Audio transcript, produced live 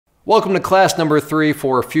Welcome to class number 3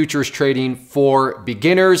 for futures trading for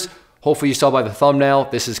beginners. Hopefully you saw by the thumbnail,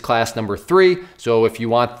 this is class number 3. So if you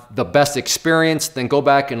want the best experience, then go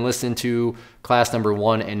back and listen to class number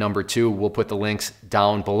 1 and number 2. We'll put the links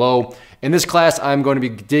down below. In this class, I'm going to be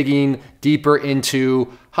digging deeper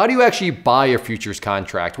into how do you actually buy a futures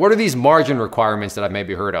contract? What are these margin requirements that I've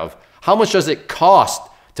maybe heard of? How much does it cost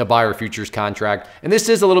to buy our futures contract? And this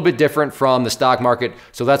is a little bit different from the stock market,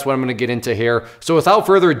 so that's what I'm going to get into here. So without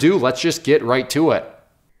further ado, let's just get right to it.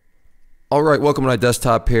 All right, welcome to my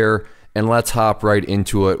desktop here, and let's hop right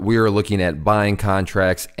into it. We are looking at buying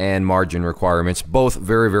contracts and margin requirements, both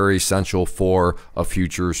very, very essential for a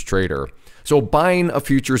futures trader. So buying a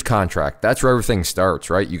futures contract, that's where everything starts,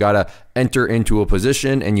 right? You got to enter into a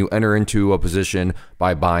position, and you enter into a position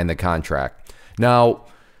by buying the contract. Now,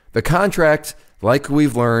 the contract, like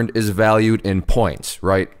we've learned, is valued in points,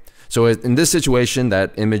 right? So in this situation,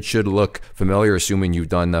 that image should look familiar, assuming you've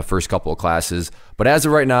done the first couple of classes. But as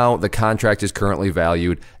of right now, the contract is currently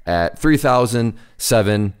valued at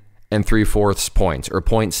 3,007 3/4 points, or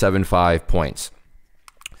 0.75 points.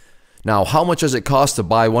 Now, how much does it cost to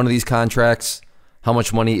buy one of these contracts? How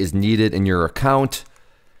much money is needed in your account?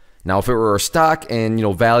 Now, if it were a stock and,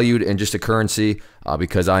 valued in just a currency,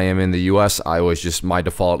 because I am in the U.S., I always just, my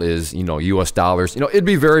default is, U.S. dollars. It'd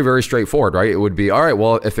be very, very straightforward, right? It would be, all right,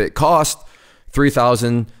 well, if it cost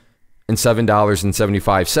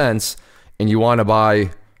 $3,007.75 and you want to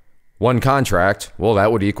buy one contract, well,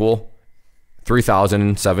 that would equal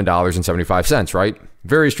 $3,007.75, right?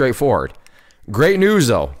 Very straightforward. Great news,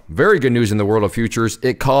 though. Very good news in the world of futures.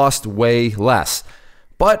 It costs way less.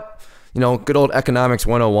 But good old economics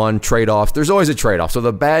 101, trade-offs. There's always a trade-off. So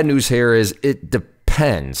the bad news here is it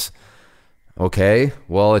depends. Okay?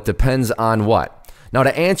 Well, it depends on what? Now,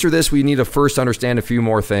 to answer this, we need to first understand a few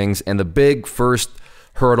more things. And the big first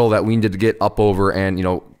hurdle that we need to get up over and,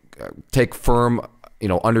 take firm,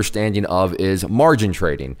 understanding of is margin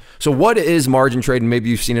trading. So what is margin trading? Maybe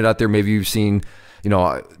you've seen it out there. Maybe you've seen,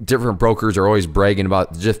 different brokers are always bragging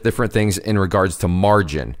about just different things in regards to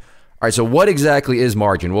margin. All right, so what exactly is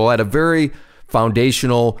margin? Well, at a very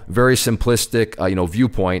foundational, very simplistic,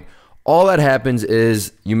 viewpoint, all that happens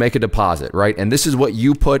is you make a deposit, right? And this is what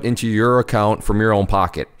you put into your account from your own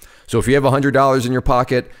pocket. So if you have $100 in your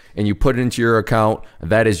pocket and you put it into your account,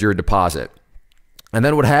 that is your deposit. And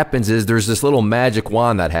then what happens is there's this little magic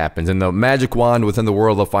wand that happens, and the magic wand within the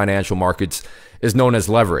world of financial markets is known as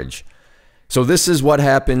leverage. So this is what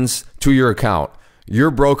happens to your account.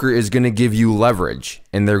 Your broker is going to give you leverage,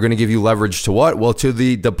 and they're going to give you leverage to what? Well, to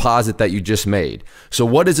the deposit that you just made. So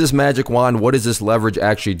what is this magic wand? What is this leverage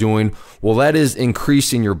actually doing? Well, that is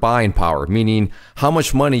increasing your buying power, meaning how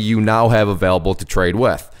much money you now have available to trade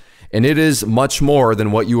with. And it is much more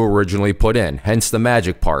than what you originally put in, hence the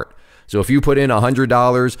magic part. So if you put in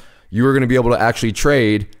 $100, you are going to be able to actually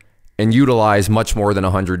trade and utilize much more than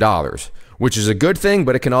 $100. Which is a good thing,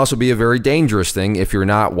 but it can also be a very dangerous thing if you're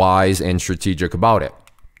not wise and strategic about it.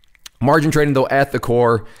 Margin trading, though, at the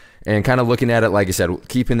core, and kind of looking at it, like I said,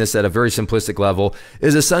 keeping this at a very simplistic level,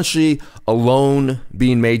 is essentially a loan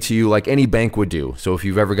being made to you like any bank would do. So if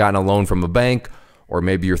you've ever gotten a loan from a bank, or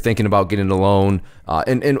maybe you're thinking about getting a loan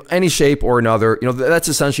in any shape or another, that's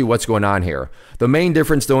essentially what's going on here. The main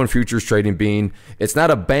difference, though, in futures trading being it's not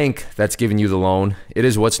a bank that's giving you the loan. It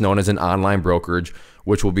is what's known as an online brokerage,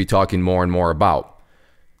 which we'll be talking more and more about.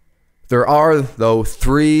 There are, though,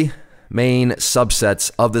 3 main subsets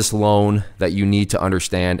of this loan that you need to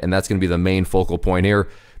understand, and that's going to be the main focal point here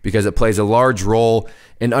because it plays a large role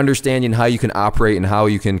in understanding how you can operate and how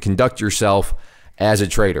you can conduct yourself as a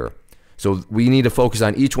trader. So we need to focus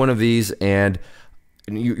on each one of these, and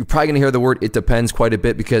you're probably going to hear the word "it depends" quite a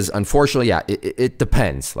bit because, unfortunately, yeah, it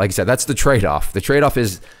depends. Like I said, that's the trade-off. The trade-off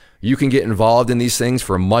is you can get involved in these things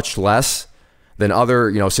for much less than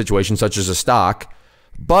other, situations such as a stock.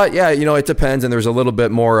 But yeah, it depends, and there's a little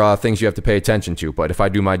bit more things you have to pay attention to. But if I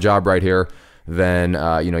do my job right here, then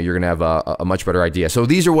you're going to have a much better idea. So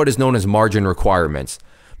these are what is known as margin requirements.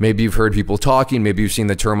 Maybe you've heard people talking. Maybe you've seen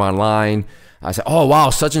the term online. I say, oh,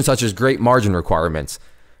 wow, such and such is great margin requirements.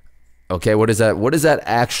 Okay, what does that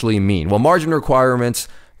actually mean? Well, margin requirements,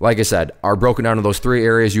 like I said, are broken down into those 3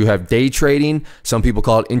 areas. You have day trading. Some people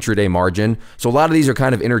call it intraday margin. So a lot of these are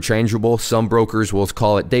kind of interchangeable. Some brokers will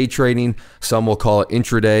call it day trading. Some will call it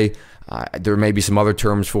intraday. There may be some other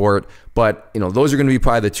terms for it, but those are going to be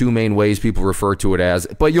probably the 2 main ways people refer to it as.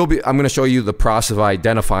 But I'm going to show you the process of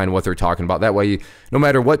identifying what they're talking about. That way, no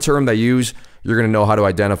matter what term they use, you're going to know how to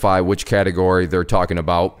identify which category they're talking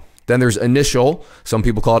about. Then there's initial. Some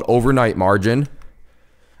people call it overnight margin.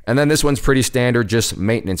 And then this one's pretty standard, just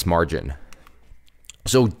maintenance margin.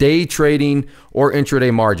 So day trading or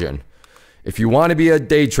intraday margin. If you want to be a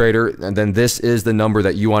day trader, then this is the number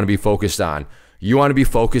that you want to be focused on. You want to be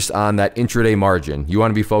focused on that intraday margin. You want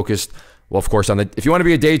to be focused, well, of course, if you want to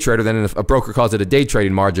be a day trader, then if a broker calls it a day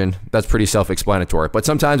trading margin, that's pretty self-explanatory. But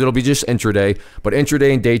sometimes it'll be just intraday, but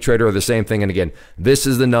intraday and day trader are the same thing. And again, this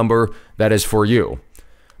is the number that is for you.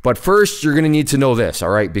 But first, you're going to need to know this, all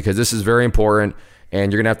right? Because this is very important,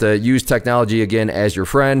 and you're going to have to use technology again as your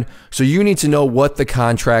friend. So you need to know what the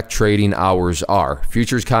contract trading hours are.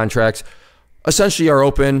 Futures contracts essentially are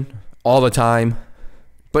open all the time,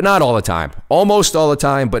 but not all the time. Almost all the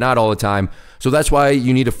time, but not all the time. So that's why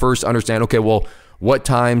you need to first understand, okay, well, what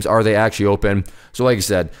times are they actually open? So like I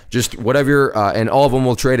said, just whatever, and all of them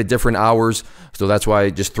will trade at different hours. So that's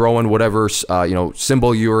why just throw in whatever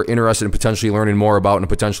symbol you're interested in potentially learning more about and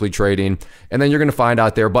potentially trading, and then you're going to find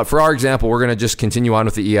out there. But for our example, we're going to just continue on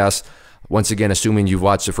with the ES. Once again, assuming you've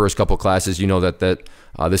watched the first couple classes, you know that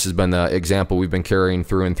this has been the example we've been carrying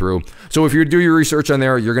through and through. So if you do your research on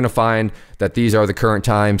there, you're going to find that these are the current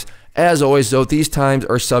times. As always, though, these times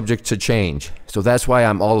are subject to change. So that's why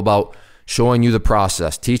I'm all about showing you the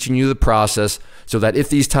process, teaching you the process, so that if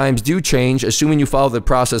these times do change, assuming you follow the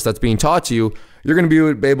process that's being taught to you, you're going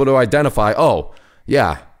to be able to identify, oh,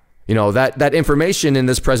 yeah, that information in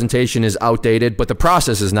this presentation is outdated, but the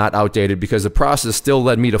process is not outdated because the process still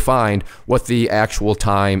led me to find what the actual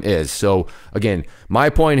time is. So again, my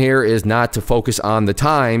point here is not to focus on the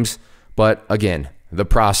times, but again, the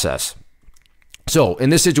process. So in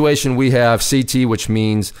this situation, we have CT, which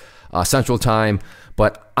means Central Time,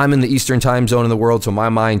 but I'm in the Eastern time zone in the world, so my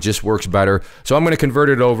mind just works better. So I'm going to convert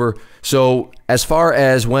it over. So as far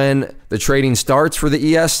as when the trading starts for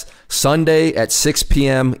the ES, Sunday at 6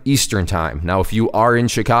 p.m. Eastern time. Now, if you are in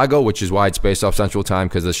Chicago, which is why it's based off Central Time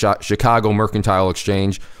because the Chicago Mercantile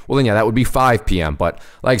Exchange, well then yeah, that would be 5 p.m. But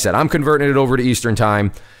like I said, I'm converting it over to Eastern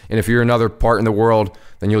time. And if you're another part in the world,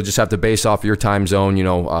 then you'll just have to base off your time zone,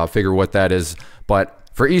 figure what that is. But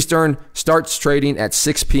for Eastern, starts trading at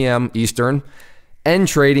 6 p.m. Eastern. End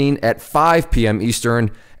trading at 5 p.m.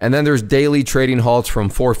 Eastern, and then there's daily trading halts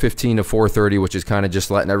from 4:15 to 4:30, which is kind of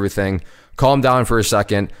just letting everything calm down for a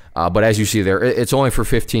second. But as you see there, it's only for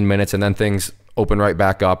 15 minutes, and then things open right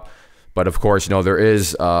back up. But of course, there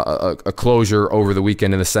is a closure over the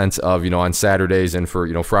weekend in the sense of, on Saturdays and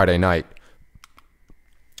for, Friday night.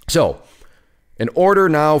 So in order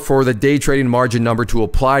now for the day trading margin number to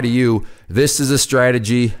apply to you, this is a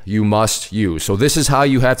strategy you must use. So this is how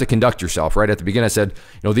you have to conduct yourself. Right at the beginning, I said,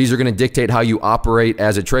 these are going to dictate how you operate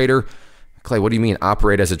as a trader. Clay, what do you mean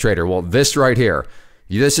operate as a trader? Well, this right here,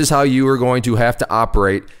 this is how you are going to have to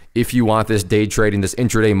operate if you want this day trading, this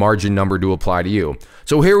intraday margin number to apply to you.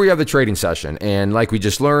 So here we have the trading session. And like we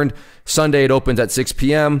just learned, Sunday it opens at 6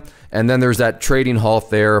 p.m. And then there's that trading halt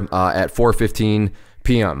there at 4:15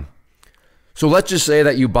 p.m. So let's just say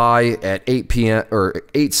that you buy at 8 p.m. or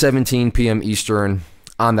 8:17 p.m. Eastern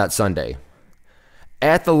on that Sunday.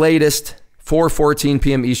 At the latest, 4:14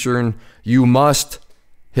 p.m. Eastern, you must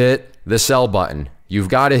hit the sell button. You've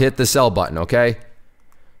got to hit the sell button, okay?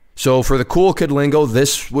 So for the cool kid lingo,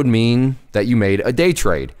 this would mean that you made a day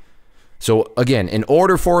trade. So again, in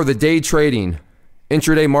order for the day trading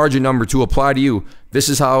intraday margin number to apply to you, this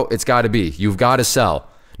is how it's got to be. You've got to sell.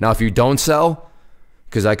 Now, if you don't sell,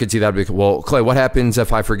 because I could see that, well, Clay, what happens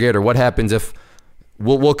if I forget, or what happens if,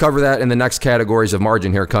 we'll cover that in the next categories of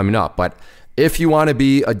margin here coming up. But if you want to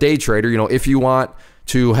be a day trader, if you want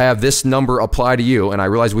to have this number apply to you, and I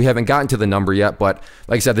realize we haven't gotten to the number yet, but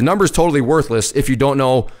like I said, the number is totally worthless if you don't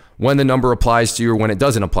know when the number applies to you or when it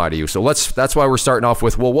doesn't apply to you. So that's why we're starting off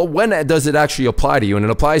with, well, when does it actually apply to you? And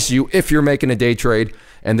it applies to you if you're making a day trade,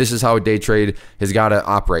 and this is how a day trade has got to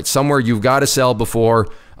operate. Somewhere you've got to sell before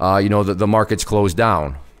the market's closed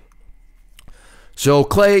down. So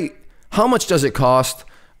Clay, how much does it cost?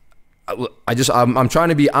 I'm trying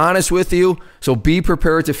to be honest with you, so be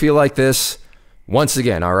prepared to feel like this once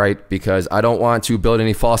again, all right? Because I don't want to build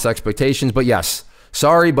any false expectations, but yes,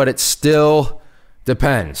 sorry, but it still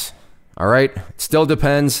depends, all right? It still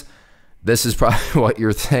depends. This is probably what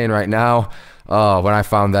you're saying right now. When I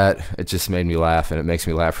found that, it just made me laugh, and it makes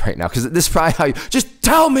me laugh right now, because this is probably how you, just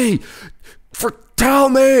tell me.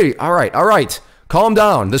 All right. Calm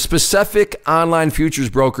down. The specific online futures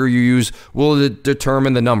broker you use will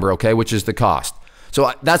determine the number, okay, which is the cost.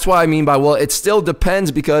 So that's what I mean by, well, it still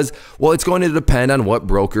depends because, well, it's going to depend on what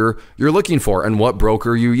broker you're looking for and what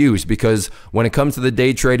broker you use, because when it comes to the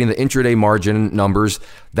day trading, the intraday margin numbers,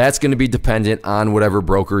 that's going to be dependent on whatever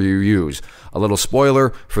broker you use. A little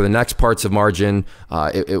spoiler for the next parts of margin,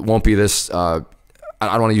 it won't be this I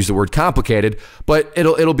don't want to use the word complicated, but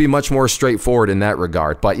it'll be much more straightforward in that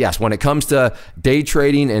regard. But yes, when it comes to day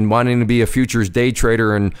trading and wanting to be a futures day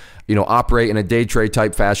trader and operate in a day trade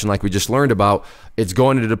type fashion like we just learned about, it's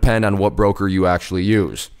going to depend on what broker you actually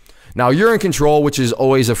use. Now, you're in control, which is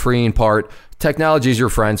always a freeing part. Technology is your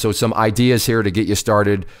friend, so some ideas here to get you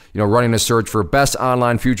started, running a search for best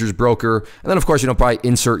online futures broker. And then, of course, probably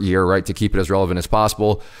insert year, right, to keep it as relevant as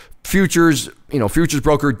possible. Futures, futures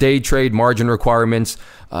broker, day trade, margin requirements.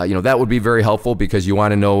 That would be very helpful because you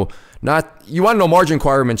want to know margin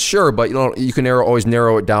requirements, sure, but you can always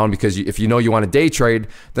narrow it down because if you want to day trade,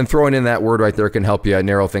 then throwing in that word right there can help you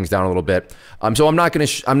narrow things down a little bit. So I'm not going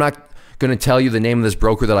to tell you the name of this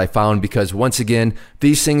broker that I found because once again,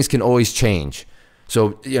 these things can always change.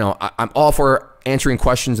 So, I'm all for answering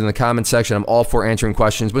questions in the comment section. I'm all for answering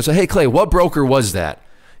questions, but say, hey, Clay, what broker was that?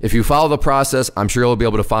 If you follow the process, I'm sure you'll be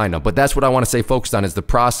able to find them. But that's what I want to stay focused on is the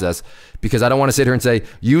process, because I don't want to sit here and say,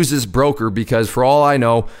 use this broker, because for all I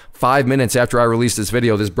know, 5 minutes after I release this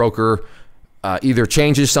video, this broker either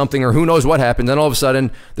changes something or who knows what happens, and all of a sudden,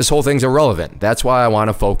 this whole thing's irrelevant. That's why I want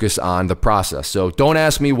to focus on the process. So don't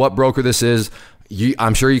ask me what broker this is.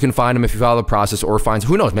 I'm sure you can find them if you follow the process, or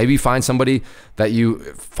who knows, maybe you find somebody that you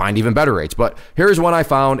find even better rates. But here's one I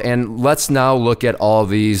found, and let's now look at all of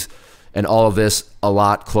these and all of this a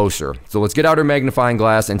lot closer. So let's get out our magnifying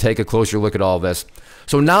glass and take a closer look at all of this.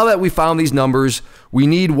 So now that we found these numbers, we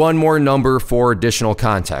need one more number for additional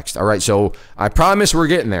context. All right, so I promise we're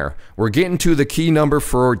getting there. We're getting to the key number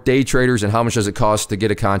for day traders and how much does it cost to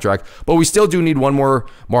get a contract, but we still do need one more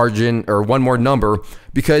margin or one more number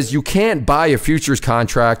because you can't buy a futures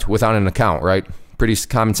contract without an account, right? Pretty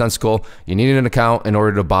commonsensical. You need an account in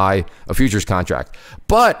order to buy a futures contract.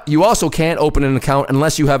 But you also can't open an account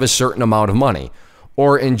unless you have a certain amount of money.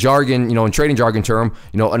 Or in jargon, in trading jargon term,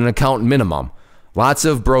 an account minimum. Lots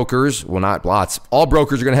of brokers, well, not lots, all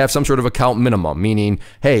brokers are going to have some sort of account minimum, meaning,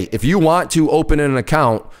 hey, if you want to open an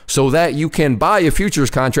account so that you can buy a futures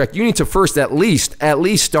contract, you need to first at least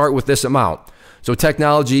start with this amount. So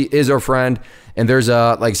technology is our friend, and there's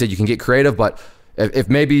like I said, you can get creative, but if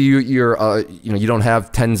maybe you don't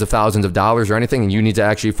have tens of thousands of dollars or anything, and you need to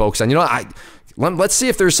actually focus on, let's see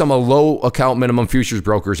if there's some low account minimum futures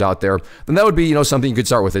brokers out there. Then that would be something you could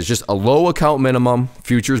start with. Is just a low account minimum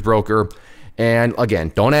futures broker. And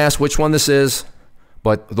again, don't ask which one this is,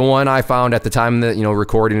 but the one I found at the time that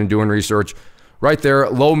recording and doing research, right there,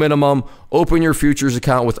 low minimum. Open your futures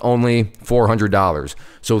account with only $400.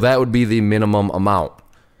 So that would be the minimum amount.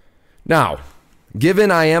 Now,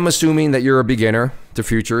 given I am assuming that you're a beginner to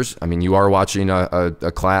futures, I mean, you are watching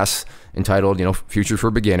a class entitled, Futures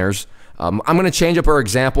for Beginners. I'm going to change up our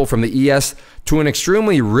example from the ES to an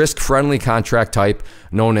extremely risk-friendly contract type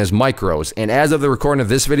known as micros. And as of the recording of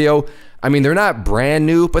this video, I mean, they're not brand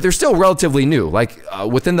new, but they're still relatively new. Like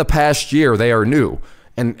within the past year, they are new.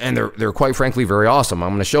 And they're quite frankly very awesome. I'm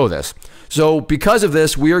going to show this. So because of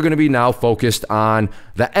this, we are going to be now focused on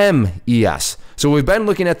the MES. So we've been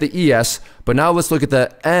looking at the ES, but now let's look at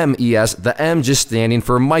the MES, the M just standing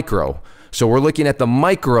for micro. So we're looking at the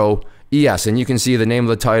micro ES, and you can see the name of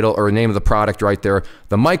the title or name of the product right there,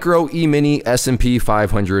 the Micro E-mini S&P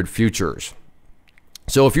 500 Futures.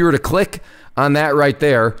 So if you were to click on that right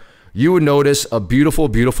there, you would notice a beautiful,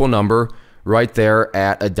 beautiful number right there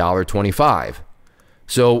at $1.25.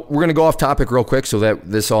 So we're going to go off topic real quick so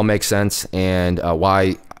that this all makes sense and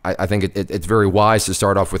why I think it's very wise to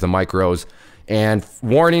start off with the micros. And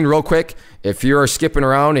warning real quick, if you're skipping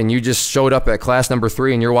around and you just showed up at class number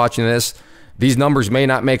 3 and you're watching this, these numbers may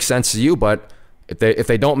not make sense to you, but if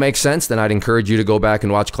they don't make sense, then I'd encourage you to go back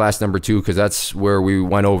and watch class number 2 because that's where we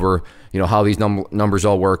went over how these numbers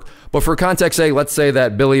all work. But for context sake, let's say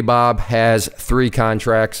that Billy Bob has 3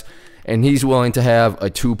 contracts and he's willing to have a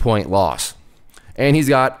 2-point loss. And he's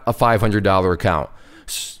got a $500 account.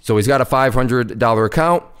 So he's got a $500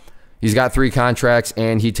 account, he's got 3 contracts,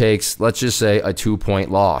 and he takes, let's just say, a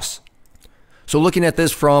 2-point loss. So looking at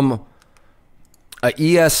this from a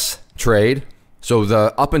ES trade, so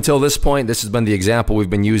up until this point, this has been the example we've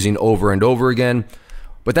been using over and over again,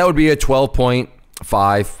 but that would be a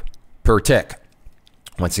 12.5 per tick.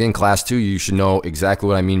 Once again, class 2, you should know exactly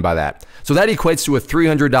what I mean by that. So that equates to a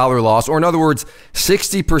 $300 loss, or in other words,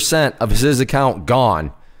 60% of his account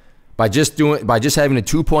gone by just having a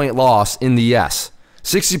 2-point loss in the ES.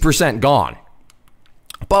 60% gone.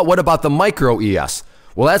 But what about the micro ES?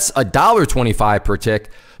 Well, that's $1.25 per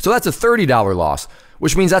tick, so that's a $30 loss,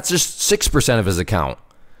 which means that's just 6% of his account.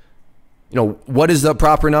 What is the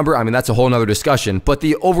proper number? I mean, that's a whole nother discussion, but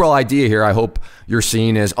the overall idea here, I hope you're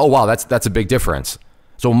seeing is, oh wow, that's a big difference.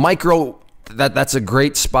 So micro, that's a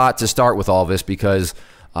great spot to start with all this because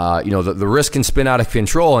The risk can spin out of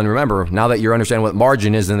control. And remember, now that you're understanding what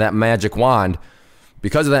margin is in that magic wand,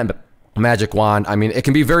 because of that magic wand, I mean, it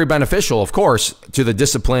can be very beneficial, of course, to the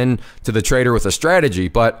discipline, to the trader with a strategy,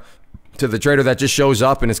 but to the trader that just shows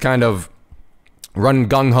up and is kind of running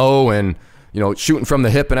gung-ho and, shooting from the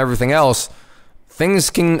hip and everything else, things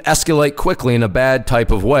can escalate quickly in a bad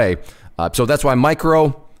type of way. So that's why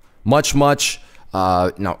micro, much,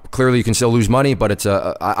 now clearly you can still lose money, but it's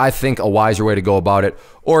I think a wiser way to go about it.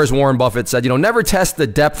 Or as Warren Buffett said, never test the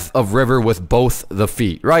depth of river with both the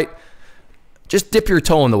feet, right? Just dip your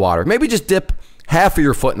toe in the water. Maybe just dip half of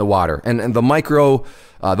your foot in the water. And the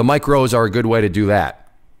micros are a good way to do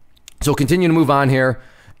that. So continue to move on here.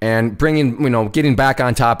 And getting back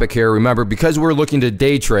on topic here, remember, because we're looking to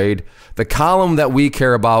day trade, the column that we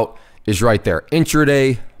care about is right there,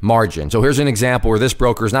 intraday margin. So here's an example where this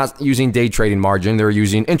broker is not using day trading margin, they're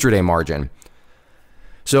using intraday margin.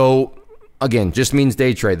 So again, just means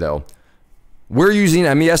day trade though. We're using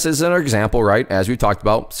MES as an example, right, as we talked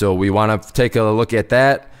about. So we want to take a look at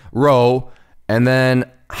that row, and then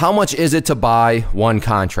how much is it to buy one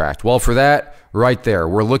contract? Well, for that, right there,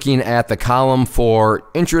 we're looking at the column for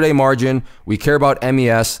intraday margin. We care about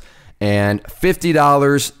MES, and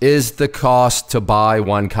 $50 is the cost to buy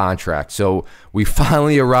one contract. So we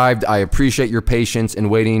finally arrived. I appreciate your patience in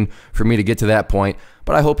waiting for me to get to that point,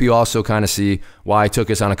 but I hope you also kind of see why I took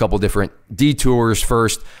us on a couple different detours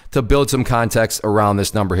first to build some context around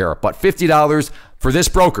this number here. But $50 for this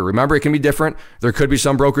broker, remember, it can be different. There could be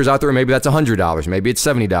some brokers out there, maybe that's $100, maybe it's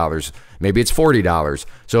 $70, maybe it's $40.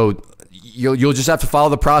 So you'll just have to follow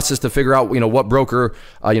the process to figure out, what broker,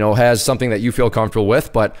 has something that you feel comfortable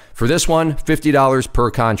with. But for this one, $50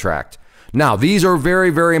 per contract. Now, these are very,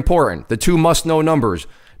 very important. The two must-know numbers.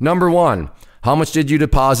 Number one, how much did you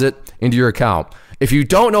deposit into your account? If you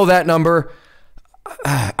don't know that number,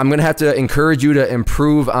 I'm going to have to encourage you to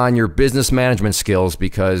improve on your business management skills,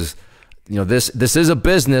 because this is a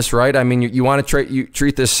business, right? I mean, you want to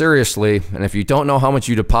treat this seriously, and if you don't know how much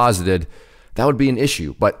you deposited, that would be an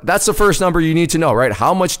issue. But that's the first number you need to know, right?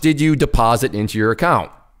 How much did you deposit into your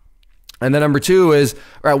account? And then number two is,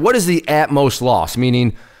 all right, what is the at most loss?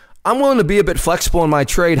 Meaning, I'm willing to be a bit flexible in my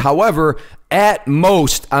trade. However, at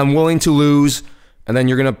most, I'm willing to lose. And then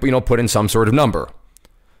you're going to, put in some sort of number.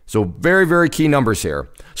 So very, very key numbers here.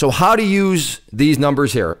 So how to use these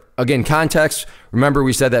numbers here? Again, context. Remember,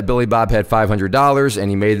 we said that Billy Bob had $500 and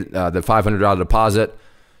he made the $500 deposit.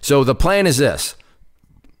 So the plan is this.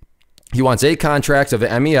 He wants 8 contracts of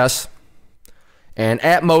the MES, and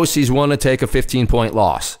at most, he's willing to take a 15-point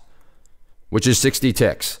loss, which is 60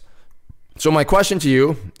 ticks. So my question to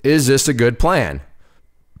you, is this a good plan?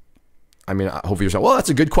 I mean, hopefully you're saying, well, that's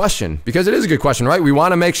a good question, because it is a good question, right? We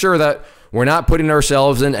want to make sure that we're not putting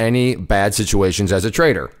ourselves in any bad situations as a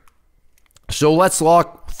trader. So let's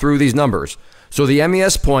walk through these numbers. So the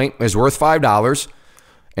MES point is worth $5,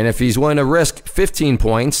 and if he's willing to risk 15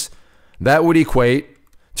 points, that would equate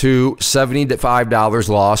to $75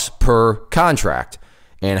 loss per contract.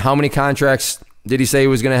 And how many contracts did he say he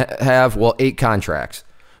was going to have? Well, 8 contracts.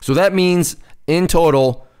 So that means in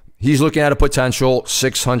total, he's looking at a potential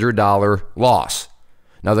 $600 loss.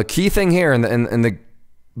 Now, the key thing here and the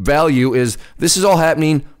value is this is all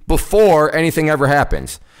happening before anything ever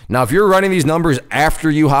happens. Now, if you're running these numbers after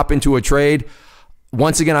you hop into a trade,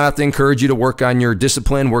 once again, I have to encourage you to work on your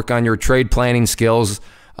discipline, work on your trade planning skills,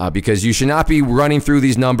 because you should not be running through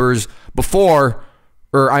these numbers after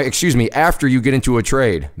you get into a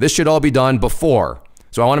trade. This should all be done before.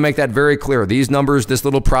 So I want to make that very clear. These numbers, this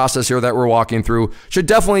little process here that we're walking through, should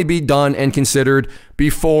definitely be done and considered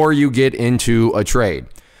before you get into a trade.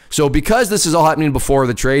 So because this is all happening before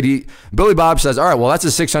the trade, Billy Bob says, all right, well, that's a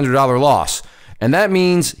 $600 loss. And that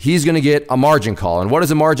means he's going to get a margin call. And what does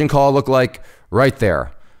a margin call look like? Right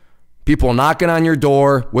there. People knocking on your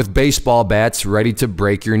door with baseball bats ready to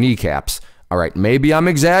break your kneecaps. All right, maybe I'm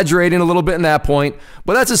exaggerating a little bit in that point,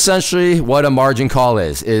 but that's essentially what a margin call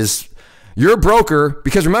is your broker,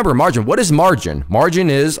 because remember, margin, what is margin? Margin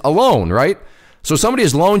is a loan, right? So somebody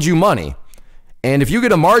has loaned you money, and if you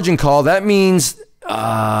get a margin call, that means,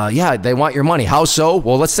 they want your money. How so?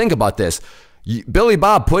 Well, let's think about this. Billy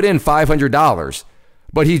Bob put in $500.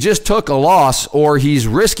 But he just took a loss, or he's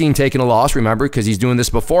risking taking a loss, remember, because he's doing this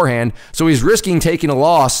beforehand. So he's risking taking a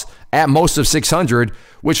loss at most of $600,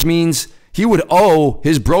 which means he would owe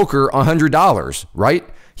his broker $100, right?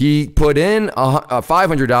 He put in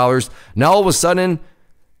 $500. Now all of a sudden,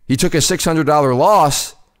 he took a $600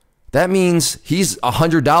 loss. That means he's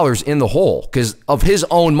 $100 in the hole, because of his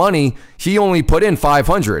own money, he only put in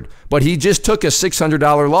 $500, but he just took a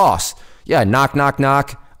 $600 loss. Yeah, knock, knock,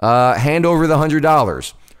 knock. Hand over the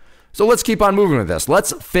 $100. So let's keep on moving with this.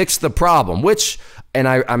 Let's fix the problem, which, and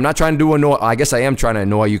I'm not trying to annoy, I guess I am trying to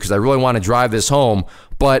annoy you because I really want to drive this home,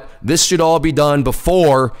 but this should all be done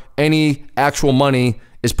before any actual money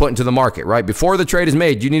is put into the market, right? Before the trade is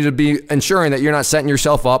made, you need to be ensuring that you're not setting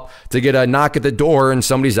yourself up to get a knock at the door and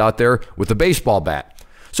somebody's out there with a baseball bat.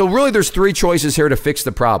 So really there's three choices here to fix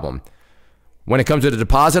the problem. When it comes to the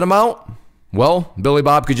deposit amount, well, Billy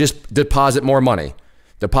Bob could just deposit more money.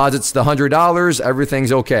 Deposits the $100,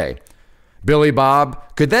 everything's okay. Billy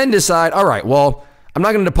Bob could then decide, all right, well, I'm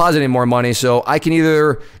not going to deposit any more money, so I can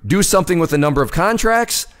either do something with the number of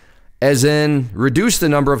contracts, as in reduce the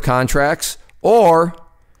number of contracts, or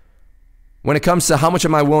when it comes to how much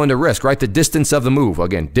am I willing to risk, right? The distance of the move.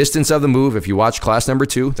 Again, distance of the move, if you watch class number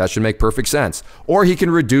 2, that should make perfect sense. Or he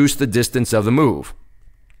can reduce the distance of the move.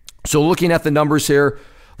 So looking at the numbers here,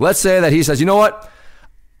 let's say that he says, you know what?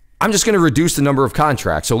 I'm just going to reduce the number of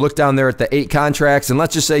contracts. So look down there at the 8 contracts, and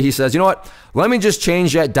let's just say he says, you know what? Let me just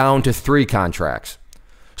change that down to 3 contracts.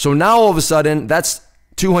 So now all of a sudden, that's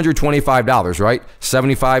 $225, right?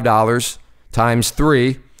 $75 times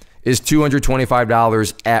 3 is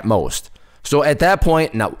 $225 at most. So at that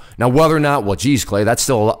point, now whether or not, well, geez, Clay, that's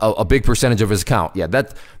still a big percentage of his account. Yeah,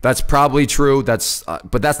 that's probably true.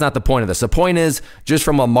 But that's not the point of this. The point is, just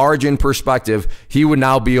from a margin perspective, he would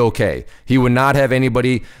now be okay. He would not have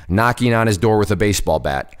anybody knocking on his door with a baseball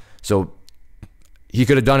bat. So he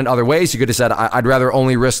could have done it other ways. He could have said, I'd rather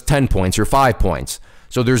only risk 10 points or 5 points.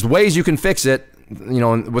 So there's ways you can fix it,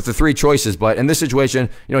 with the 3 choices. But in this situation,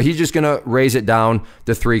 he's just going to raise it down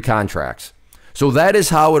to 3 contracts. So that is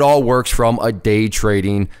how it all works from a day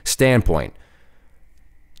trading standpoint.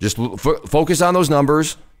 Just focus on those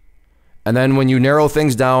numbers. And then when you narrow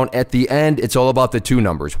things down at the end, it's all about the 2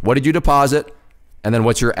 numbers. What did you deposit? And then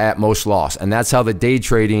what's your at most loss? And that's how the day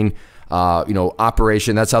trading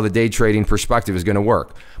operation, that's how the day trading perspective is going to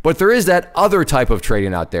work. But there is that other type of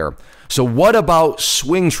trading out there. So what about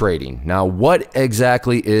swing trading? Now, what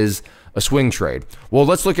exactly is a swing trade? Well,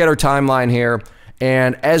 let's look at our timeline here.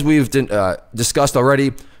 And as we've discussed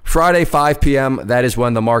already, Friday, 5 p.m., that is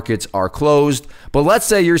when the markets are closed. But let's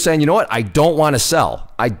say you're saying, you know what? I don't want to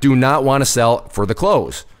sell. I do not want to sell for the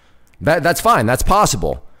close. That's fine. That's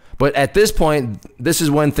possible. But at this point, this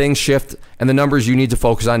is when things shift, and the numbers you need to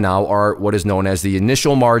focus on now are what is known as the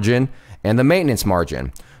initial margin and the maintenance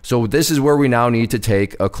margin. So this is where we now need to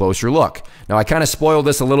take a closer look. Now, I kind of spoiled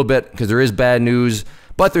this a little bit because there is bad news,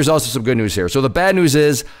 but there's also some good news here. So the bad news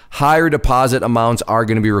is higher deposit amounts are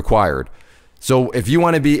going to be required. So if you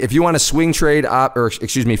want to swing trade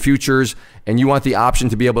futures, and you want the option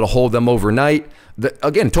to be able to hold them overnight,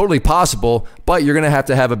 again, totally possible, but you're going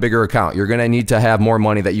to have a bigger account. You're going to need to have more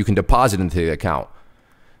money that you can deposit into the account.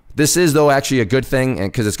 This is, though, actually a good thing,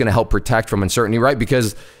 and because it's going to help protect from uncertainty, right?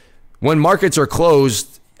 Because when markets are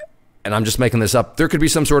closed, and I'm just making this up, there could be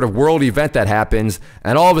some sort of world event that happens,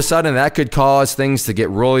 and all of a sudden that could cause things to get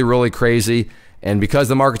really, really crazy. And because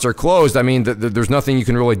the markets are closed, I mean, there's nothing you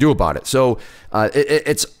can really do about it. So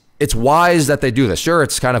it's wise that they do this. Sure,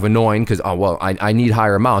 it's kind of annoying because, I need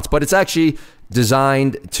higher amounts, but it's actually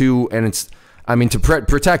designed to, to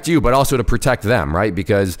protect you, but also to protect them, right?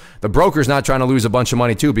 Because the broker's not trying to lose a bunch of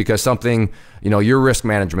money too, because something, your risk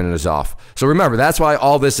management is off. So remember, that's why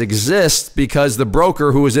all this exists, because the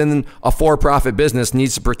broker who is in a for-profit business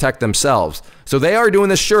needs to protect themselves. So they are doing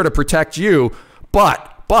this, sure, to protect you, but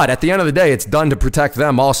at the end of the day, it's done to protect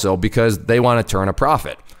them also, because they want to turn a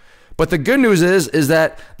profit. But the good news is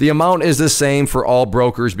that the amount is the same for all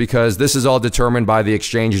brokers, because this is all determined by the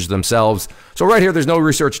exchanges themselves. So right here, there's no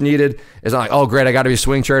research needed. It's not like, oh, great, I got to be a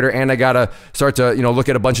swing trader and I got to start to look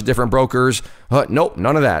at a bunch of different brokers. Nope,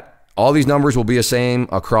 none of that. All these numbers will be the same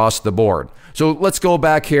across the board. So let's go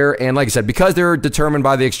back here. And like I said, because they're determined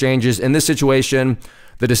by the exchanges, in this situation,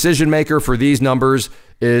 the decision maker for these numbers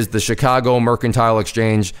is the Chicago Mercantile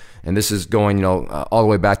Exchange. And this is going, all the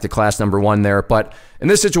way back to class number 1 there. But in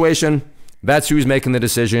this situation, that's who's making the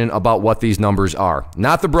decision about what these numbers are.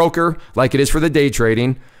 Not the broker, like it is for the day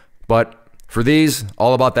trading, but for these,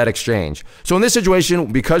 all about that exchange. So in this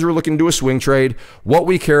situation, because we're looking to do a swing trade, what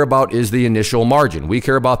we care about is the initial margin. We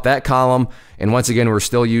care about that column. And once again, we're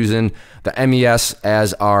still using the MES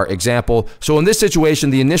as our example. So in this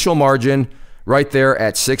situation, the initial margin right there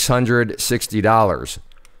at $660.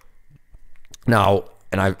 Now,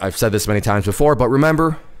 and I've said this many times before, but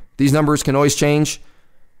remember, these numbers can always change.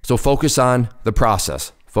 So focus on the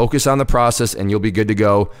process. Focus on the process, and you'll be good to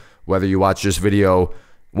go, whether you watch this video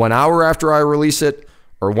 1 hour after I release it,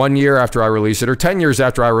 or 1 year after I release it, or 10 years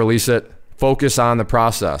after I release it. Focus on the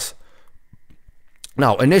process.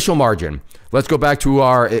 Now, initial margin. Let's go back to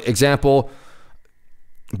our example.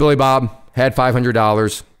 Billy Bob had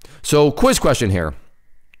 $500. So quiz question here.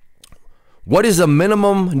 What is the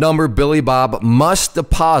minimum number Billy Bob must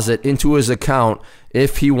deposit into his account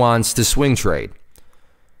if he wants to swing trade?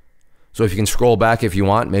 So if you can scroll back if you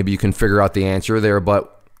want, maybe you can figure out the answer there,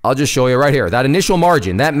 but I'll just show you right here. That initial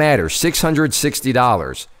margin, that matters,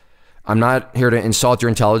 $660. I'm not here to insult your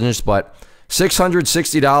intelligence, but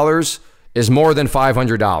 $660 is more than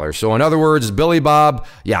 $500. So in other words, Billy Bob,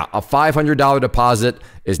 yeah, a $500 deposit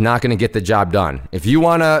is not going to get the job done. If you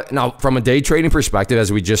want to, now from a day trading perspective,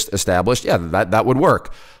 as we just established, yeah, that would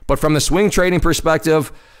work. But from the swing trading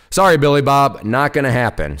perspective, sorry, Billy Bob, not going to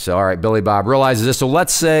happen. So, all right, Billy Bob realizes this. So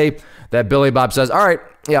let's say that Billy Bob says, all right,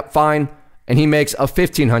 yeah, fine. And he makes a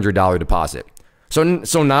 $1,500 deposit.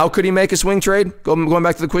 So now could he make a swing trade? Going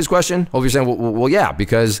back to the quiz question? Well, you're saying, well, yeah,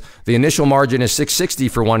 because the initial margin is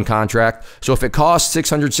 $660 for one contract. So if it costs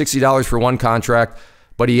 $660 for one contract,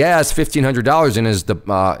 but he has $1,500 in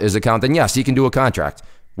his account, then yes, he can do a contract.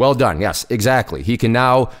 Well done. Yes, exactly. He can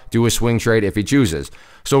now do a swing trade if he chooses.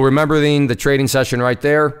 So remembering the trading session right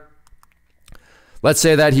there, let's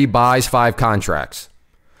say that he buys 5 contracts.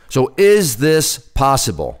 So is this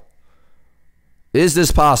possible? Is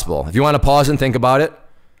this possible? If you want to pause and think about it.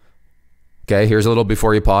 Okay, here's a little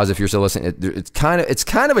before you pause if you're still listening. It's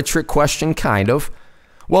kind of a trick question, kind of.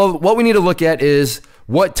 Well, what we need to look at is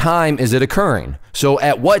what time is it occurring? So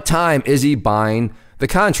at what time is he buying the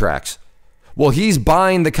contracts? Well, he's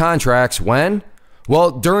buying the contracts when?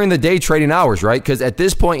 Well, during the day trading hours, right? Because at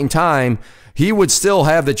this point in time, he would still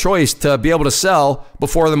have the choice to be able to sell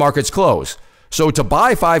before the markets close. So to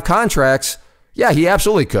buy 5 contracts, yeah, he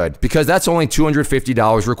absolutely could, because that's only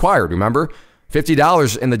 $250 required. Remember,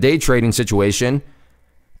 $50 in the day trading situation,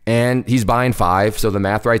 and he's buying 5. So the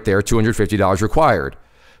math right there, $250 required.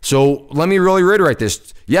 So let me really reiterate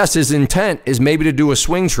this. Yes, his intent is maybe to do a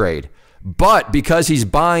swing trade, but because he's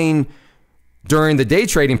buying during the day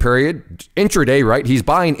trading period, intraday, right? He's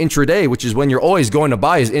buying intraday, which is when you're always going to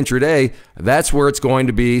buy is intraday. That's where it's going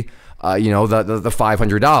to be, the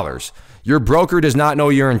 $500. Your broker does not know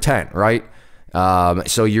your intent, right?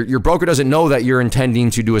 So your broker doesn't know that you're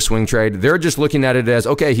intending to do a swing trade. They're just looking at it as,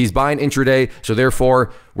 okay, he's buying intraday, so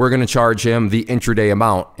therefore we're going to charge him the intraday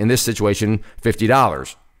amount. In this situation,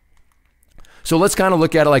 $50. So let's kind of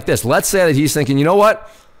look at it like this. Let's say that he's thinking, you know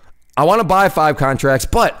what? I want to buy 5 contracts,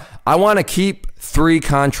 but I want to keep 3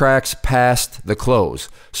 contracts past the close.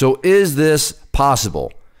 So is this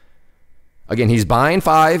possible? Again, he's buying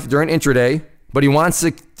 5 during intraday, but he wants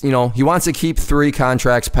to keep 3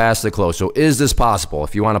 contracts past the close. So is this possible?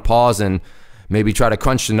 If you want to pause and maybe try to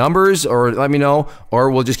crunch the numbers, or let me know,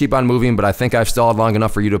 or we'll just keep on moving, but I think I've stalled long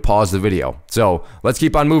enough for you to pause the video. So let's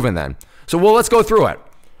keep on moving then. So let's go through it.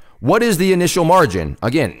 What is the initial margin?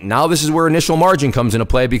 Again, now this is where initial margin comes into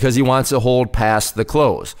play because he wants to hold past the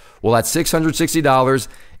close. Well, that's $660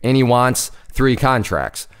 and he wants 3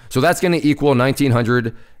 contracts. So that's going to equal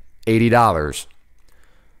 $1,980.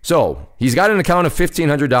 So he's got an account of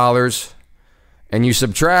 $1,500 and you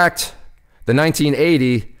subtract the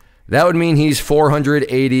 $1,980, that would mean he's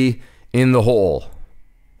 $480 in the hole.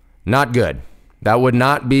 Not good. That would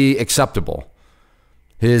not be acceptable.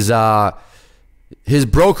 His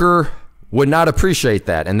broker would not appreciate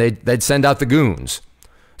that, and they'd send out the goons.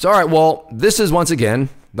 So, all right, well, this is once again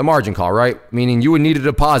the margin call, right? Meaning you would need to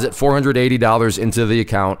deposit $480 into the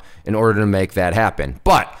account in order to make that happen.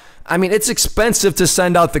 But, I mean, it's expensive to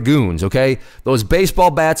send out the goons, okay? Those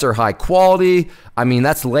baseball bats are high quality. I mean,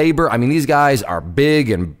 that's labor. I mean, these guys are big,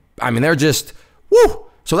 and, I mean, they're just, woo!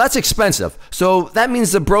 So that's expensive. So that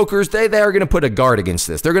means the brokers, they are going to put a guard against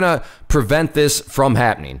this. They're going to prevent this from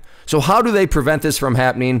happening. So how do they prevent this from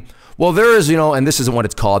happening? Well, there is, and this isn't what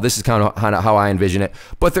it's called. This is kind of how I envision it.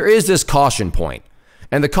 But there is this caution point.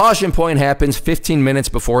 And the caution point happens 15 minutes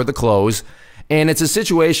before the close. And it's a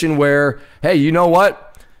situation where, hey, you know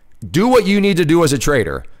what? Do what you need to do as a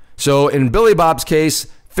trader. So in Billy Bob's case,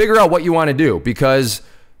 figure out what you want to do, because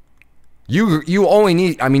you only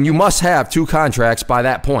need, you must have 2 contracts by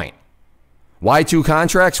that point. Why 2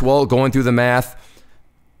 contracts? Well, going through the math,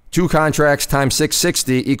 2 contracts times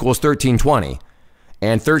 660 equals 1320.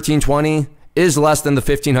 And 1320 is less than the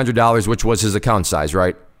 $1,500, which was his account size,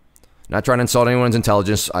 right? Not trying to insult anyone's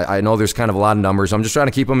intelligence. I know there's kind of a lot of numbers. I'm just trying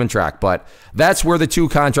to keep them in track. But that's where the 2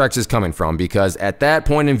 contracts is coming from, because at that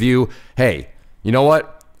point in view, hey, you know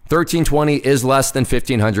what? 1320 is less than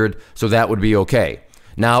 1,500, so that would be okay.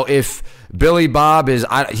 Now, if Billy Bob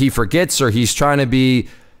he forgets, or he's trying to be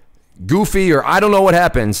goofy, or I don't know what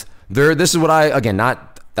happens, this is what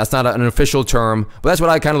that's not an official term, but that's what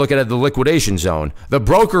I kind of look at the liquidation zone. The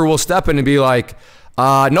broker will step in and be like,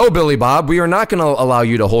 no, Billy Bob, we are not going to allow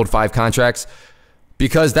you to hold 5 contracts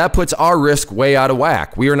because that puts our risk way out of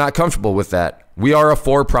whack. We are not comfortable with that. We are a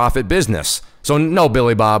for-profit business. So no,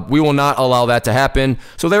 Billy Bob, we will not allow that to happen.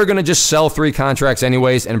 So they're going to just sell 3 contracts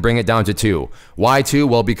anyways and bring it down to 2. Why 2?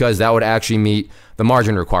 Well, because that would actually meet the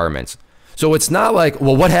margin requirements. So it's not like,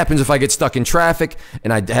 well, what happens if I get stuck in traffic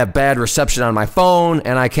and I have bad reception on my phone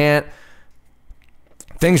and I can't?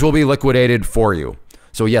 Things will be liquidated for you.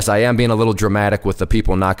 So yes, I am being a little dramatic with the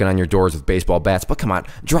people knocking on your doors with baseball bats, but come on,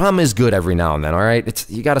 drama is good every now and then, all right?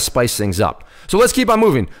 You got to spice things up. So let's keep on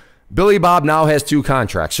moving. Billy Bob now has 2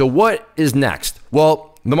 contracts. So what is next?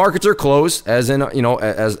 Well, the markets are closed, as in,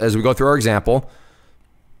 as we go through our example.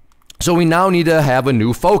 So we now need to have a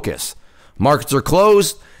new focus. Markets are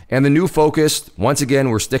closed, and the new focus, once again,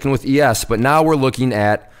 we're sticking with ES, but now we're looking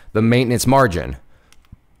at the maintenance margin,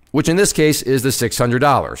 which in this case is the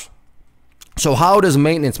 $600. So how does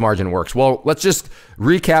maintenance margin works? Well, let's just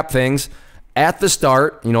recap things. At the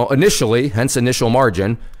start, initially, hence initial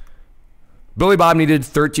margin, Billy Bob needed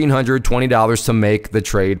 $1,320 to make the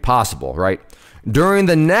trade possible, right? During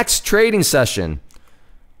the next trading session,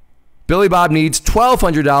 Billy Bob needs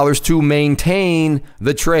 $1,200 to maintain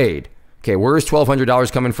the trade. Okay, where is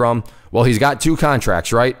 $1,200 coming from? Well, he's got 2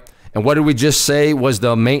 contracts, right? And what did we just say was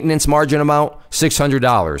the maintenance margin amount?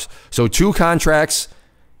 $600. So 2 contracts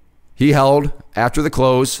he held after the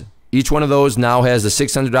close. Each one of those now has a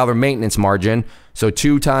 $600 maintenance margin. So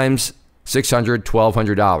 2 times $600,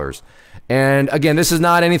 $1,200. And again, this is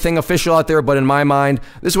not anything official out there, but in my mind,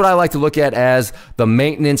 this is what I like to look at as the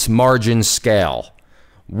maintenance margin scale.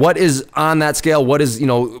 What is on that scale? What is,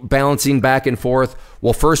 balancing back and forth?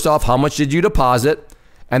 Well, first off, how much did you deposit?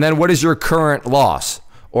 And then what is your current loss?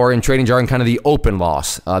 Or in trading jargon, kind of the open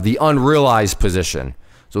loss, the unrealized position.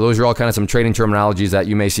 So those are all kind of some trading terminologies that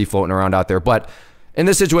you may see floating around out there. But in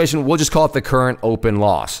this situation, we'll just call it the current open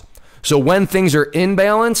loss. So when things are in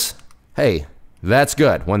balance, hey, that's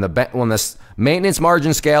good. When the maintenance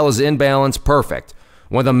margin scale is in balance, perfect.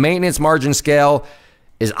 When the maintenance margin scale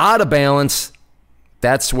is out of balance,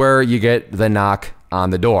 that's where you get the knock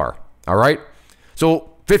on the door. All right?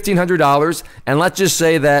 So $1,500, and let's just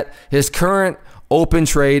say that his current open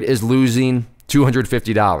trade is losing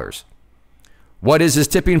 $250. What is his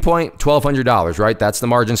tipping point? $1,200, right? That's the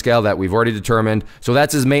margin scale that we've already determined. So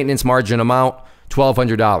that's his maintenance margin amount,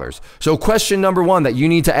 $1,200. So question number 1 that you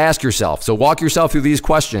need to ask yourself. So walk yourself through these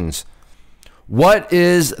questions. What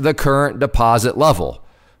is the current deposit level?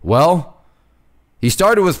 Well, he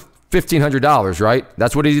started with $1,500, right?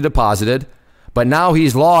 That's what he deposited. But now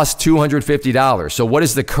he's lost $250. So what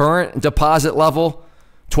is the current deposit level?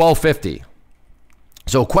 $1,250.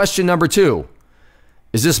 So question number 2,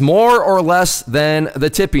 is this more or less than the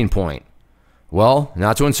tipping point? Well,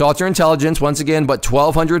 not to insult your intelligence once again, but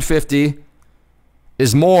 $1,250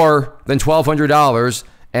 is more than $1,200,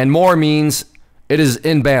 and more means it is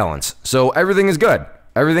in balance. So everything is good.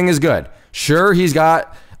 Everything is good. Sure, he's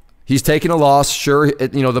taken a loss. Sure,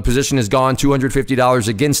 the position has gone $250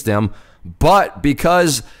 against him, but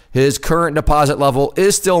because his current deposit level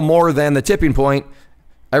is still more than the tipping point,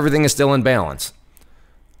 everything is still in balance.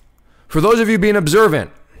 For those of you being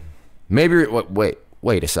observant, maybe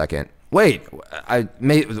wait a second. Wait,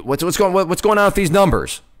 what's going on with these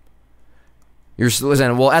numbers? You're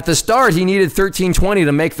listening. Well, at the start, he needed $1,320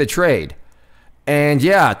 to make the trade, and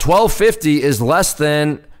yeah, $1,250 is less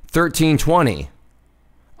than $1,320.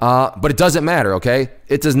 But it doesn't matter. Okay,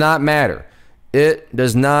 it does not matter. It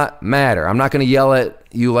does not matter. I'm not going to yell at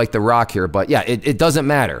you like The Rock here, but yeah, it doesn't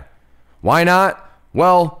matter. Why not?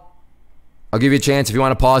 Well, I'll give you a chance if you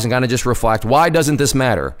want to pause and kind of just reflect. Why doesn't this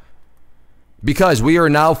matter? Because we are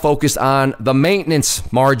now focused on the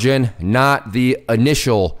maintenance margin, not the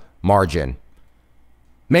initial margin.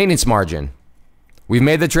 Maintenance margin. We've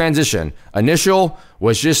made the transition. Initial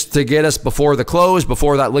was just to get us before the close,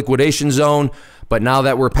 before that liquidation zone. But now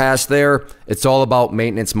that we're past there, it's all about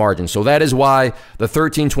maintenance margin. So that is why the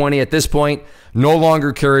 $1,320 at this point no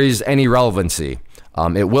longer carries any relevancy.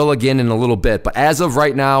 It will again in a little bit, but as of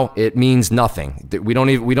right now, it means nothing. We don't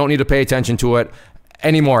need to pay attention to it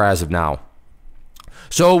anymore as of now.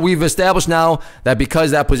 So we've established now that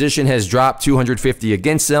because that position has dropped $250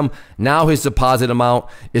 against him, now his deposit amount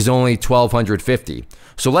is only $1,250.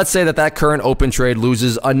 So let's say that current open trade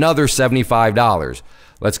loses another $75.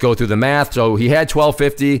 Let's go through the math. So he had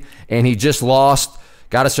 $1,250 and he just lost.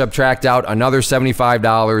 Got to subtract out another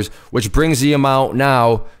 $75, which brings the amount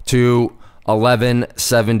now to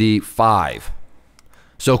 $1,175.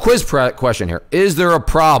 So quiz question here. Is there a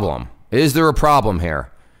problem? Is there a problem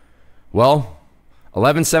here? Well,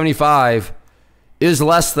 $1,175 is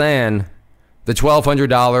less than the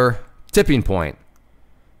 $1,200 tipping point.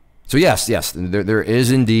 So yes, there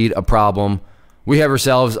is indeed a problem we have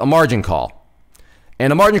ourselves a margin call.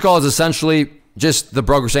 And a margin call is essentially just the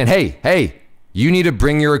broker saying, hey, you need to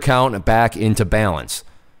bring your account back into balance.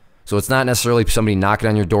 So it's not necessarily somebody knocking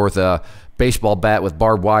on your door with a baseball bat with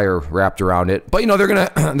barbed wire wrapped around it. But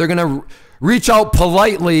they're gonna reach out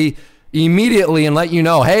politely immediately and let you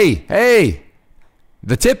know, hey,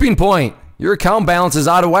 the tipping point, your account balance is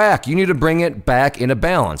out of whack. You need to bring it back into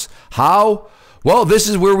balance. How? Well, this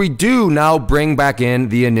is where we do now bring back in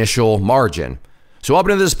the initial margin. So up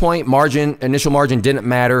until this point, initial margin didn't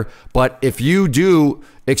matter. But if you do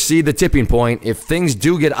exceed the tipping point, if things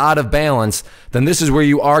do get out of balance, then this is where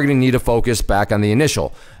you are going to need to focus back on the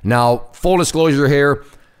initial. Now, full disclosure here,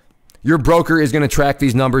 your broker is going to track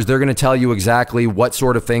these numbers. They're going to tell you exactly what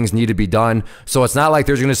sort of things need to be done. So it's not like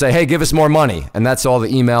they're going to say, hey, give us more money. And that's all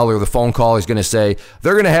the email or the phone call is going to say.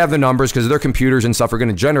 They're going to have the numbers because their computers and stuff are going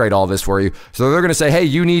to generate all this for you. So they're going to say, hey,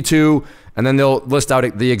 you need to, and then they'll list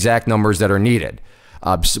out the exact numbers that are needed.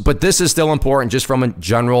 But this is still important just from a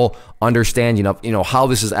general understanding of, how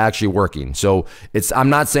this is actually working. So I'm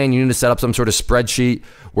not saying you need to set up some sort of spreadsheet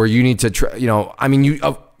where you need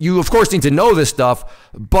to, you of course need to know this stuff,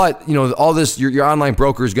 but all this, your online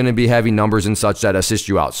broker is going to be having numbers and such that assist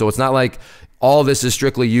you out. So it's not like all this is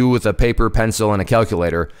strictly you with a paper, pencil, and a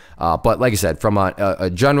calculator. But like I said, from a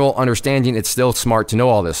general understanding, it's still smart to know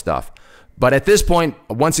all this stuff. But at this point,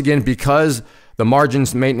 once again, because the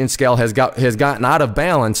margins maintenance scale has gotten out of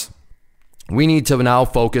balance, we need to now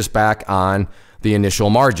focus back on the initial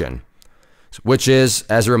margin, which is,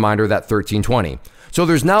 as a reminder, that 1320. So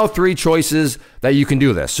there's now 3 choices that you can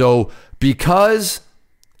do this. So because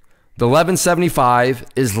the 1175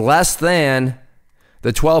 is less than the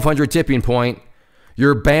 1200 tipping point,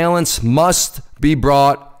 your balance must be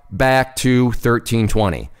brought back to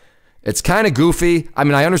 1320. It's kind of goofy.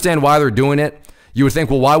 I understand why they're doing it. You would think,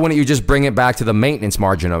 well, why wouldn't you just bring it back to the maintenance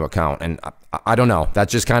margin of account? And I don't know.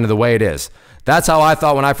 That's just kind of the way it is. That's how I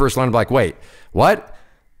thought when I first learned, like, wait, what?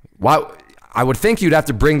 Why? I would think you'd have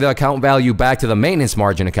to bring the account value back to the maintenance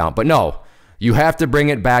margin account, but no, you have to bring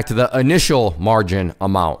it back to the initial margin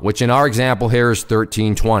amount, which in our example here is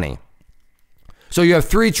 1320. So you have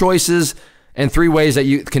 3 choices and 3 ways that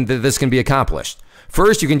this can be accomplished.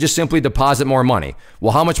 First, you can just simply deposit more money.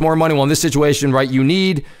 Well, how much more money? Well, in this situation, right, you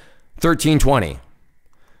need 1320.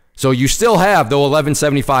 So you still have the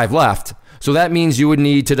 1175 left. So that means you would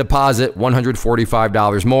need to deposit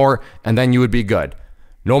 $145 more, and then you would be good.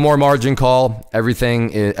 No more margin call.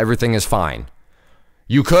 Everything is fine.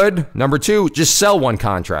 You could, number 2, just sell one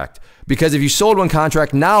contract. Because if you sold one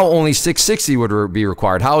contract, now only $660 would be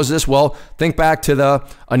required. How is this? Well, think back to the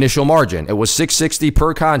initial margin. It was $660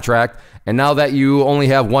 per contract, and now that you only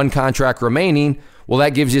have one contract remaining, well, that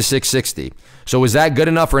gives you $660. So is that good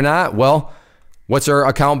enough or not? Well, what's our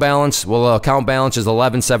account balance? Well, the account balance is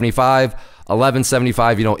 $1175.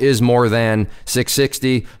 $1175, is more than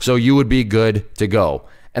 $660, so you would be good to go.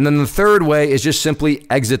 And then the third way is just simply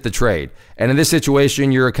exit the trade. And in this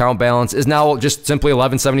situation, your account balance is now just simply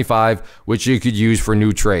 $1175, which you could use for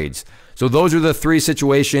new trades. So those are the 3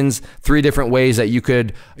 situations, 3 different ways that you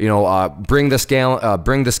could, bring the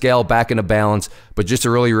scale back into balance. But just to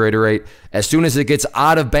really reiterate, as soon as it gets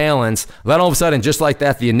out of balance, then all of a sudden, just like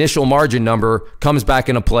that, the initial margin number comes back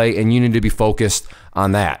into play, and you need to be focused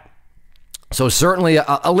on that. So certainly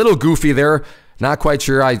a little goofy there. Not quite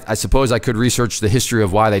sure. I suppose I could research the history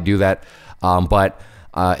of why they do that, but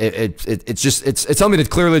it's something to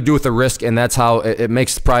clearly do with the risk, and that's how it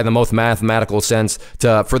makes probably the most mathematical sense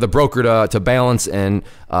for the broker to balance and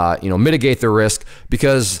mitigate the risk,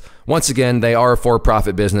 because once again, they are a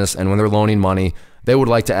for-profit business, and when they're loaning money, they would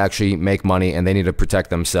like to actually make money, and they need to protect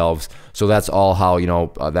themselves. So that's all how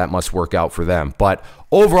that must work out for them. But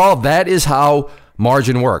overall, that is how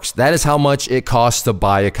margin works. That is how much it costs to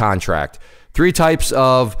buy a contract. 3 types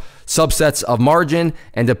of subsets of margin,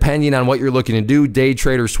 and depending on what you're looking to do, day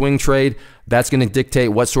trade or swing trade, that's going to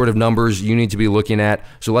dictate what sort of numbers you need to be looking at.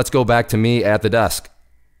 So let's go back to me at the desk.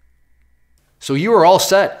 So you are all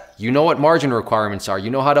set. You know what margin requirements are.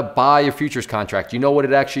 You know how to buy a futures contract. You know what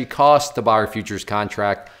it actually costs to buy a futures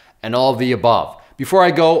contract, and all of the above. Before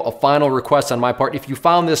I go, a final request on my part. If you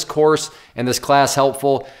found this course and this class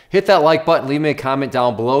helpful, hit that like button, leave me a comment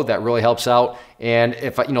down below. That really helps out. And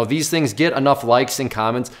if these things get enough likes and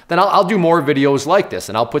comments, then I'll do more videos like this,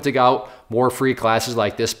 and I'll put out more free classes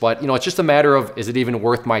like this. But it's just a matter of, is it even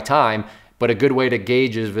worth my time? But a good way to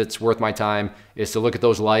gauge if it's worth my time is to look at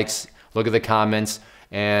those likes, look at the comments,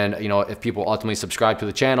 and if people ultimately subscribe to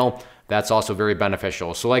the channel, that's also very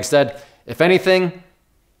beneficial. So like I said, if anything,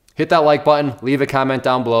 hit that like button, leave a comment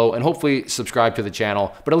down below, and hopefully subscribe to the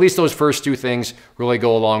channel. But at least those first two things really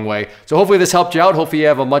go a long way. So hopefully this helped you out. Hopefully you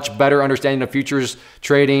have a much better understanding of futures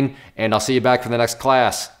trading, and I'll see you back for the next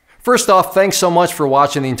class. First off, thanks so much for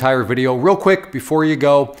watching the entire video. Real quick, before you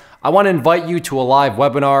go, I want to invite you to a live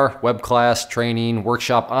webinar, web class, training,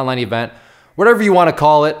 workshop, online event, whatever you want to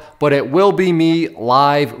call it, but it will be me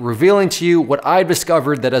live revealing to you what I've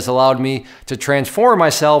discovered that has allowed me to transform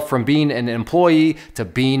myself from being an employee to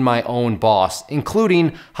being my own boss,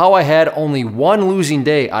 including how I had only one losing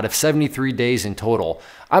day out of 73 days in total.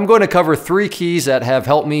 I'm going to cover 3 keys that have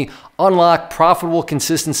helped me unlock profitable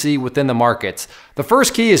consistency within the markets. The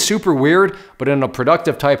first key is super weird, but in a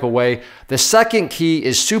productive type of way. The second key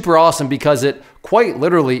is super awesome because it quite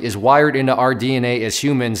literally is wired into our DNA as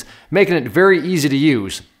humans, making it very easy to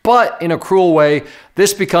use. But in a cruel way,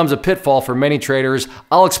 this becomes a pitfall for many traders.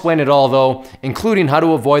 I'll explain it all though, including how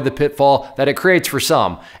to avoid the pitfall that it creates for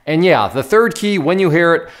some. And yeah, the third key, when you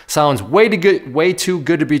hear it, sounds way too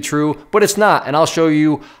good to be true, but it's not, and I'll show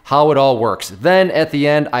you how it all works. Then at the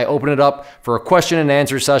end, I open it up for a question and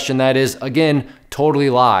answer session that is, again, totally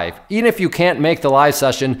live. Even if you can't make the live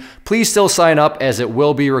session, please still sign up as it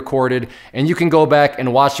will be recorded, and you can go back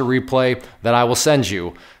and watch the replay that I will send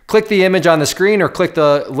you. Click the image on the screen or click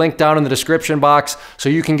the link down in the description box so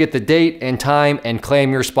you can get the date and time and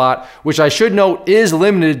claim your spot, which I should note is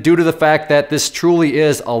limited due to the fact that this truly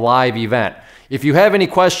is a live event. If you have any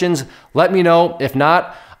questions, let me know. If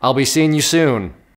not, I'll be seeing you soon.